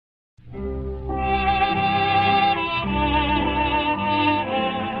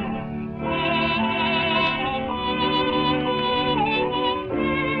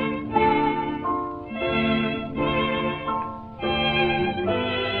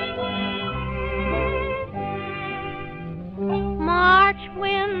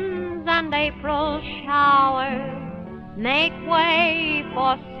make way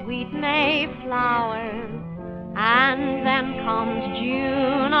for sweet Mayflowers. And then comes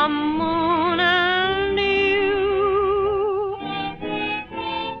June, a moon and you.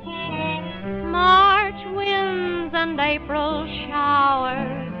 March winds and April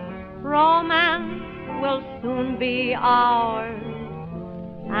showers, romance will soon be ours.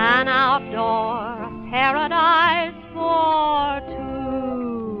 An outdoor paradise for two.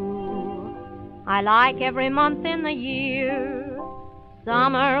 I like every month in the year,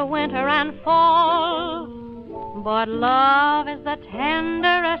 summer, winter, and fall. But love is the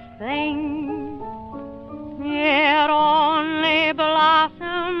tenderest thing. It only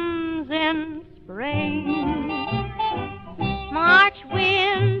blossoms in spring. March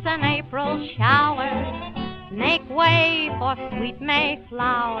winds and April showers make way for sweet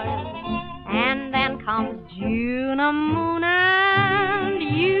Mayflowers. And then comes June, a moon and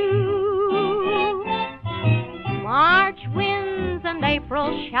you. March winds and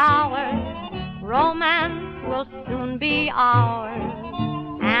April showers, romance will soon be ours.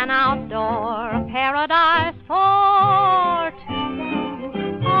 An outdoor paradise for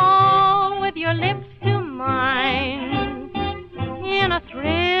two. Oh, with your lips to mine, in a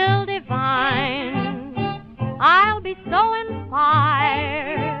thrill divine, I'll be so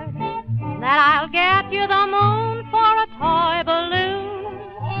inspired that I'll get you the moon for a toy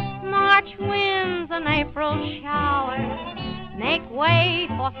balloon. March winds and April showers make way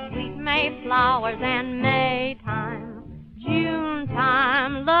for sweet Mayflowers. And Maytime, June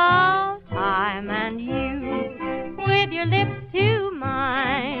time, love time, and you with your lips to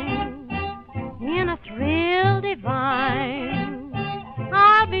mine, in a thrill divine,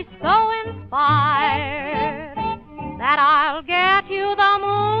 I'll be so inspired that I'll get you the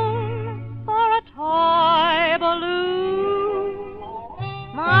moon for a toy balloon.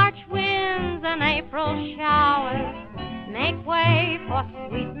 March winds and April showers make way for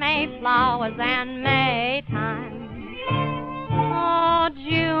sweet Mayflowers. And